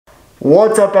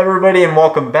What's up everybody and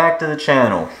welcome back to the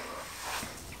channel.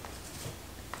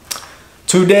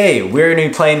 Today we're going to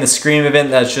be playing the Scream event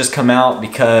that's just come out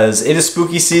because it is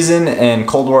spooky season and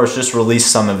Cold War has just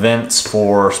released some events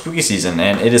for spooky season,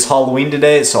 and it is Halloween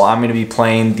today, so I'm going to be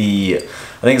playing the,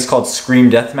 I think it's called Scream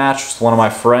Deathmatch with one of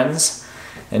my friends.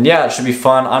 And yeah, it should be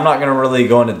fun. I'm not going to really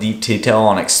go into deep detail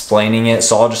on explaining it,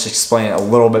 so I'll just explain it a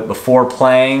little bit before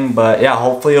playing, but yeah,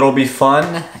 hopefully it'll be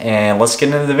fun, and let's get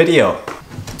into the video.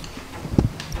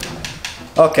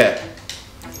 Okay.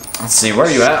 Let's see, where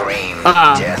are you at?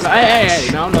 Hey,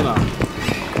 no. I'm not going.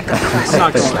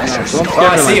 Oh,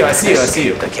 I see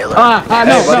you.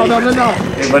 No.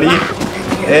 Hey, buddy.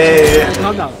 Hey.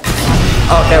 No.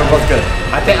 Okay, we're both good.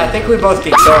 I think we both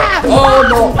get so. Oh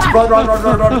no!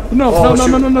 Run! No.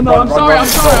 I'm sorry.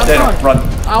 Run.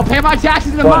 I'll pay my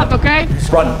taxes in a month, okay?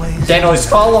 Run. Daniel, he's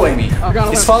following me.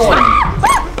 He's following me.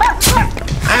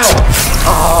 Ow!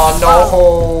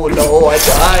 Oh no, I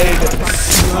died.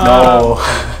 No.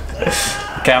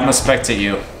 Okay, I'm gonna spectate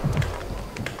you.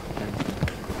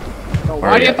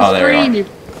 Why do you have to scream? You...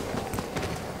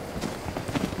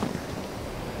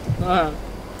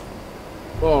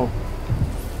 Whoa.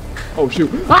 Oh shoot.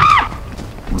 Ah!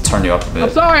 We'll turn you up a bit. I'm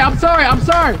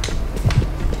sorry.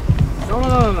 No.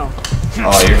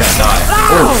 Oh, you're gonna die.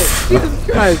 Oh, Jesus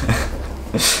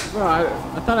Christ. Bro,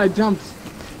 I thought I jumped.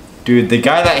 Dude, the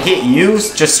guy that hit you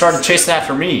just started chasing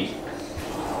after me.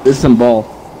 This is some ball.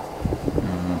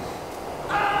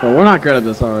 But we're not good at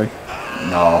this, are we?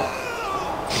 No.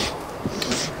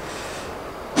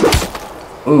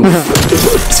 Oof.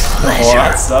 Oh,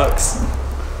 that sucks.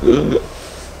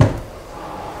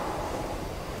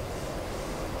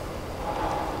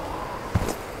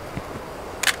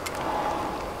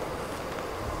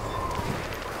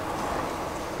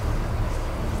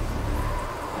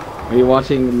 Are you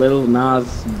watching Little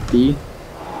Nas B?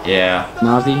 Yeah.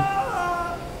 Nazi?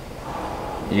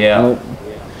 Yeah. Oh.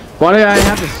 Why did I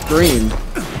have to scream?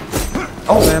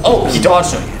 Oh, he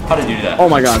dodged him. How did you do that? Oh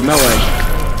my god, no way.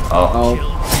 Oh.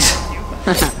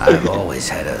 I've always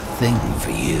had a thing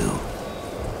for you.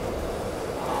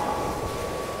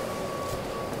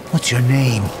 What's your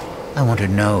name? I want to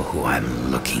know who I'm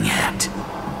looking at.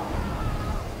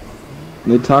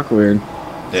 They talk weird.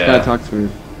 This guy talks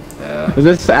weird. Yeah. Is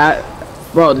this at...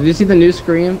 Bro, did you see the new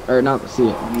Scream? Or not see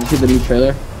it. Did you see the new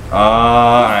trailer?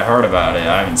 I heard about it.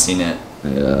 I haven't seen it.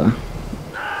 Yeah.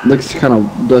 Looks kind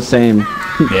of the same.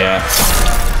 Yeah.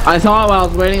 I saw it while I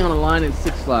was waiting on a line in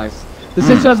Six Flags. The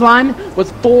Six Flags line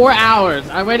was 4 hours.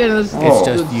 I waited in this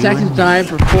section time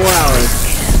for 4 hours.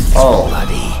 Oh.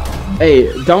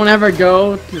 Hey, don't ever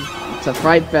go to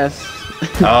Fright Fest.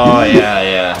 Oh, yeah.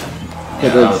 Yeah,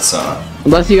 that would suck.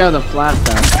 Unless you got the flat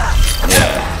pass.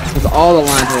 Yeah. Because all the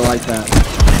lines were like that.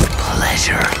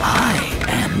 Pleasure, I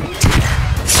am.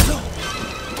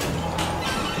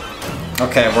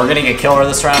 Okay, we're gonna get killer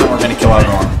this round, and we're gonna kill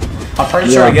everyone. I'm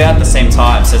pretty sure we get at the same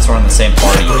time since we're in the same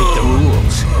party.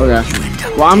 Okay.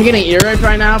 Well, I'm getting earache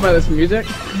right now by this music.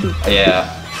 Yeah.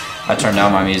 I turned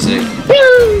down my music.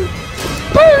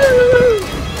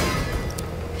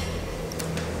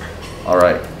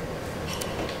 Alright.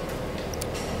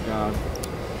 God.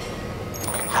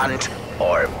 Hunt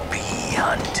or be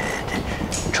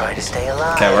hunted. Try to stay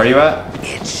alive. Okay, where are you at?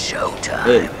 It's showtime.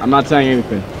 Hey, I'm not saying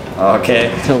anything.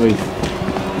 Okay. Tell me.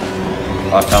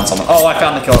 Oh, I found someone. Oh, I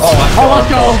found the killer. Let's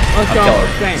go.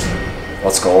 Thanks.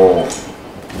 Let's go.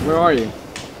 Where are you?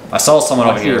 I saw someone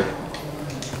over here.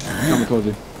 Come towards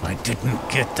you. I didn't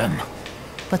get them.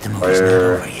 But the movie's not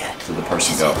Where over yet. did the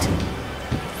person go?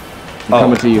 I'm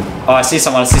coming to you. Oh, I see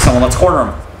someone. Let's corner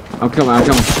him. I'm coming.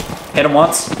 Hit him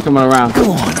once. Coming around.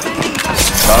 Go on.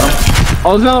 Got him.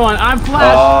 Oh, there's another one. I'm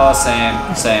flash. Oh,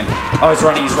 same. Oh, he's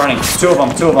running. Two of them.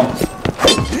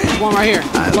 One right here.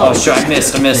 Oh, shit, I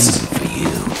missed. For you.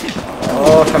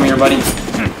 Oh, come here, buddy.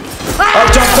 I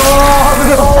jumped off!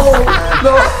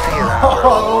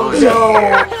 No!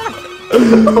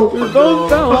 Those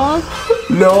fell off?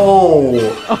 No!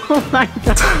 Oh my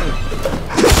god.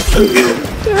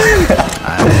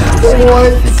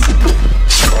 What?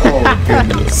 Oh,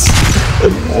 goodness.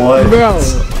 What? Bro.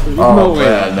 Oh, No way.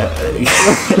 man.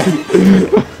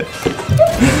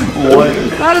 What?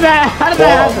 How did that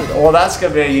happen? Well, that's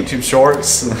gonna be a YouTube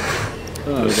Shorts.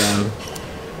 Oh god.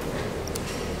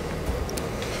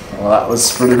 Well, that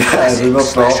was pretty bad. We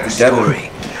both fell off together.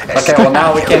 Okay, well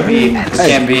now we can't be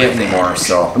it anymore.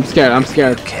 So I'm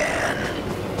scared.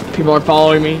 People are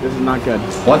following me. This is not good.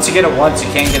 once you get it once, you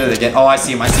can't get it again. Oh, I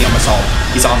see him. I saw him.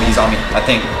 He's on me. I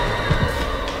think.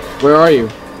 Where are you?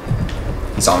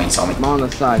 He saw me. I'm on the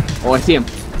side. Oh, I see him.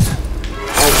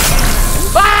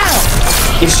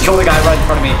 Oh. He just killed the guy right in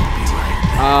front of me.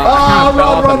 I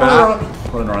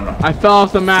Run. I fell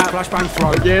off the map. Flashbang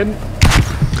throw again.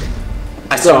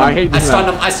 I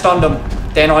stunned him.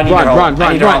 Daniel, I need your help. Run.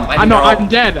 I'm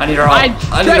dead. I need your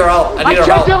help. I need your help. I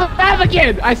tripped on the map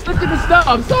again. I slipped in the snow.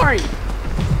 I'm sorry.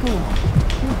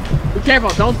 Be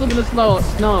careful. Don't slip in the snow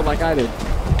like I did.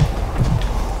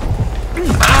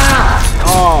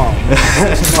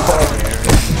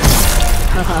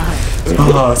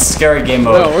 Oh, scary game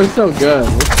mode. No, we're so good.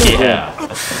 Yeah.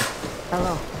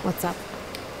 Hello, what's up?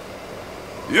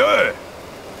 Yeah.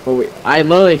 But I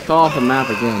literally fell off the map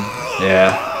again.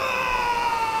 Yeah.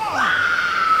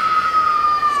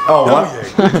 Oh,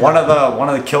 one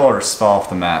of the killers fell off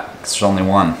the map. 'Cause there's only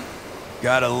one.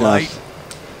 Got a light.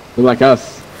 They're like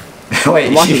us. Wait,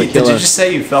 did you just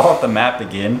say you fell off the map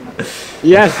again?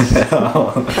 Yes.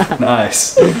 Oh,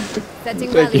 nice.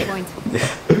 Setting rally point.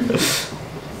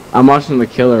 I'm watching the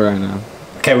killer right now.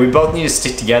 Okay, we both need to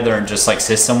stick together and just like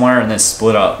sit somewhere and then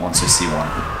split up once we see one.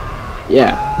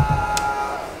 Yeah.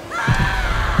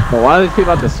 But why do they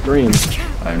people have to scream?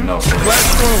 I have no clue.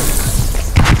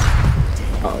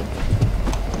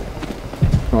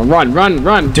 Oh, run,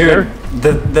 dude!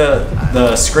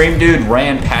 The scream dude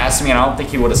ran past me, and I don't think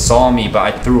he would have saw me, but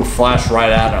I threw a flash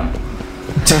right at him.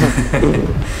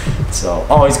 So,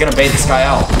 oh, he's gonna bait this guy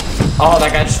out. Oh,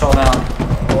 that guy just fell down.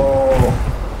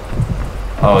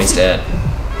 Oh, he's dead.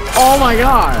 Oh my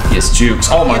god! He has jukes.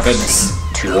 Oh my goodness.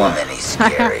 Too many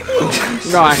scary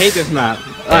movies. No, I hate this map.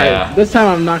 Alright, this time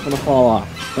I'm not gonna fall off.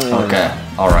 Don't worry. Okay,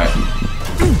 alright.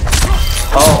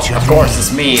 Oh, of course,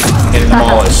 it's me getting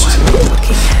demolished.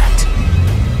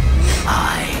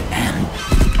 I am.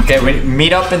 Okay, we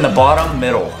meet up in the bottom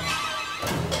middle.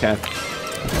 Okay.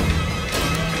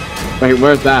 Wait,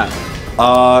 where's that?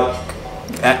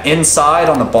 Inside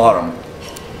on the bottom.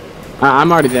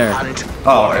 I'm already there.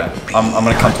 Oh, okay. I'm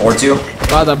gonna come towards you.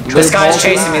 This guy's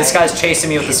chasing me. This guy's chasing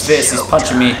me with his fist. He's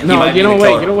punching me. No, get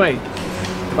away, get away.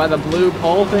 By the blue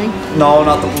pole thing? No,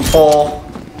 not the blue pole.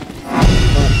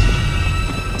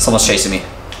 Someone's chasing me.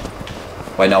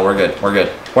 Wait, no, we're good. We're good.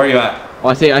 Where are you at? Oh,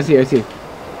 I see.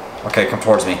 Okay, come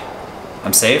towards me.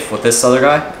 I'm safe with this other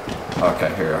guy?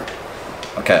 Okay, here you are.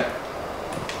 Okay.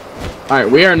 Alright,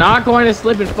 we are not going to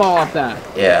slip and fall off that.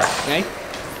 Yeah. Okay?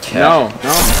 No,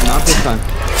 not this time.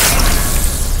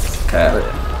 Okay.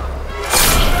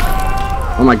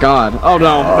 Oh my god. Oh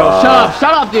no,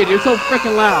 shut up, dude. You're so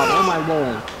freaking loud. Oh my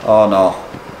lord. Oh no.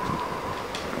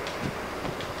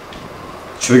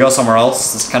 Should we go somewhere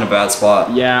else? This is kind of a bad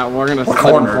spot. Yeah, we're gonna slip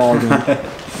cornered. and fall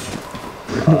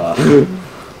again.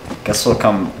 Guess we'll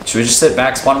come. Should we just sit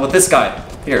back spawn with this guy?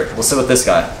 Here, we'll sit with this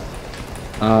guy.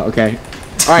 Okay.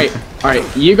 Alright,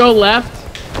 you go left.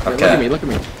 Okay. Look at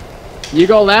me. You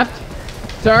go left.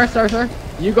 Sir.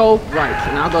 You go right,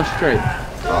 and I'll go straight.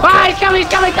 Okay. Ah, he's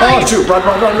coming! Oh shoot! Run!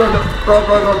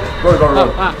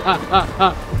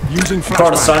 Using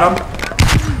Try to stun him.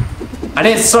 I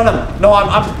didn't stun him. No, I'm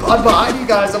behind you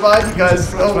guys. Oh.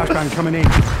 flashbang coming in.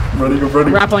 I'm running.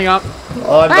 Grappling up.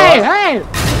 Oh, I'm Hey!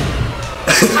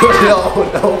 No!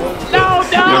 No!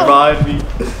 You're behind me.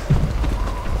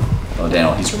 Oh,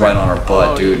 Daniel, he's right on our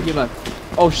butt, dude.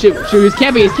 Oh shoot! He's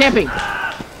camping!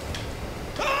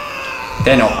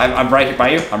 Daniel, I'm right by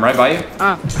you.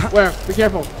 Where? Be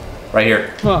careful. Right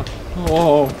here. Huh.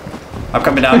 Oh. I'm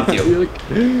coming down with you.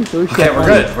 Okay, we're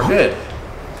good.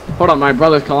 Hold on, my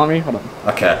brother's calling me. Hold on.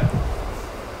 Okay.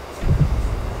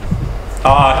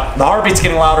 The heartbeat's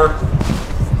getting louder.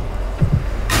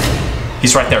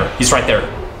 He's right there.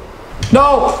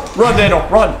 No! Run, Daniel,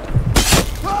 run!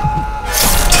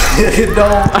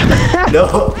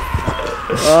 No.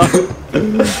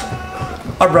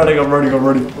 I'm running.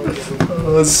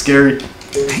 Oh, this is scary.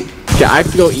 Okay, I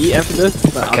have to go eat after this.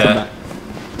 But Okay. I'll come back.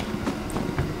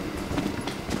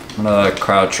 I'm gonna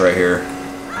crouch right here.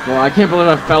 Well, I can't believe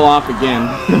I fell off again.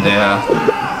 Yeah.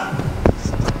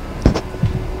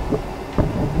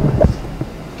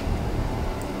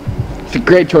 It's a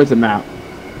great choice of map.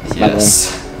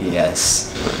 Yes.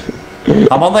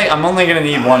 I'm only gonna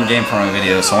need one game for my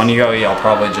video, so when you go eat, I'll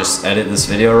probably just edit this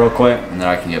video real quick, and then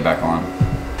I can get back on.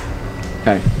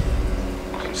 Okay.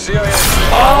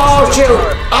 Oh shoot!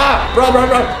 Ah! Run!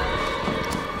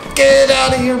 Get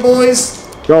out of here, boys!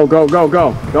 Go. Don't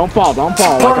fall.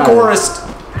 Parkourist!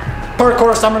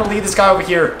 I'm gonna lead this guy over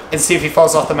here and see if he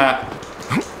falls off the map.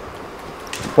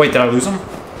 Wait, did I lose him?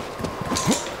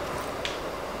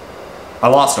 I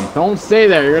lost him. Don't stay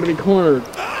there. You're gonna be cornered.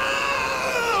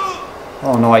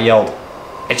 Oh no, I yelled.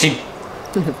 Itchy.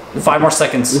 5 more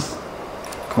seconds.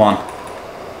 Come on.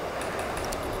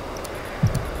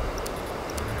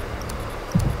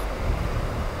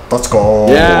 Let's go.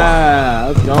 Yeah,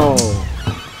 let's go.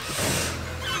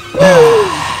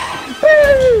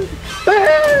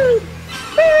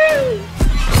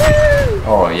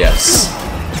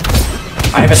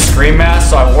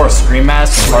 scream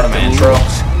mask as part of my intro.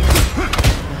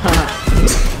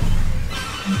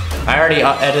 I already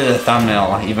edited a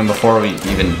thumbnail even before we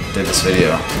even did this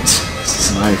video.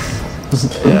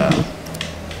 Nice. Yeah.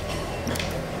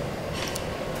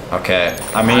 Okay.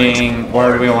 I mean,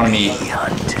 where do we want to meet?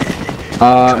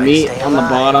 Meet on the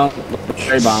bottom, the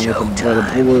very bottom, where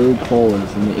the blue pole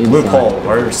is in the inside. Blue pole.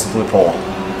 Where's the blue pole?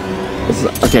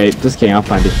 Okay, just kidding. I'll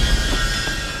find you.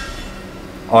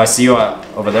 Oh, I see you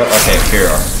over there. Okay, here you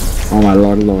are. Oh my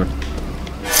lord, lord.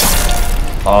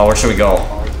 Oh, where should we go?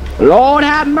 Lord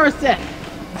have mercy.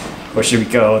 Where should we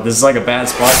go? This is like a bad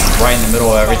spot. It's right in the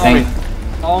middle of everything.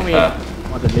 Follow me.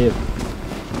 What to do?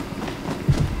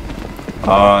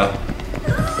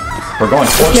 We're going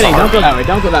towards Just kidding. Don't go that way.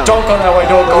 Don't go that way. Don't go that way.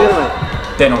 Don't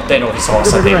go. They know. He saw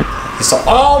us. I think. He saw.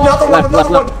 Oh, another one. Left.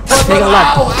 Take a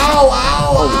left.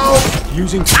 Ow.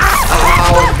 Using.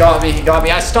 Ow. He got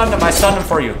me. I stunned him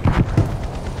for you.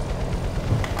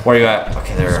 Where are you at?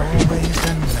 Okay, there.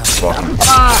 Walking.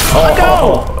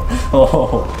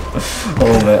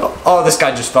 Oh man. Oh, this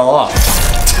guy just fell off.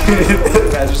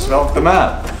 This guy just fell off the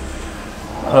map.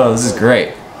 Oh, this is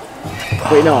great.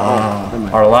 Wait, no.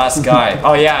 Our last guy.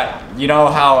 Oh yeah. You know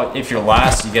how if you're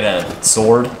last, you get a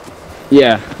sword?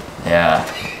 Yeah. Yeah.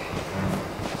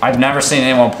 I've never seen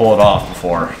anyone pull it off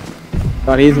before.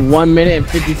 But he's 1 minute and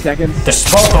 50 seconds. There's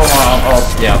both of them on.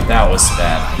 Oh, yeah, that was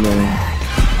bad.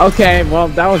 No. Okay, well,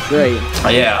 that was great.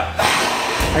 Yeah.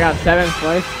 I got 7th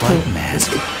place.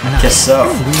 Mask. Guess so.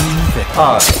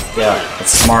 Oh, yeah,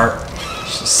 that's smart.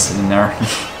 Just sitting there.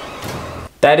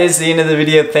 That is the end of the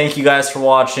video. Thank you guys for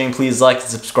watching. Please like and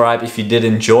subscribe if you did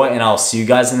enjoy, and I'll see you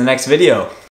guys in the next video.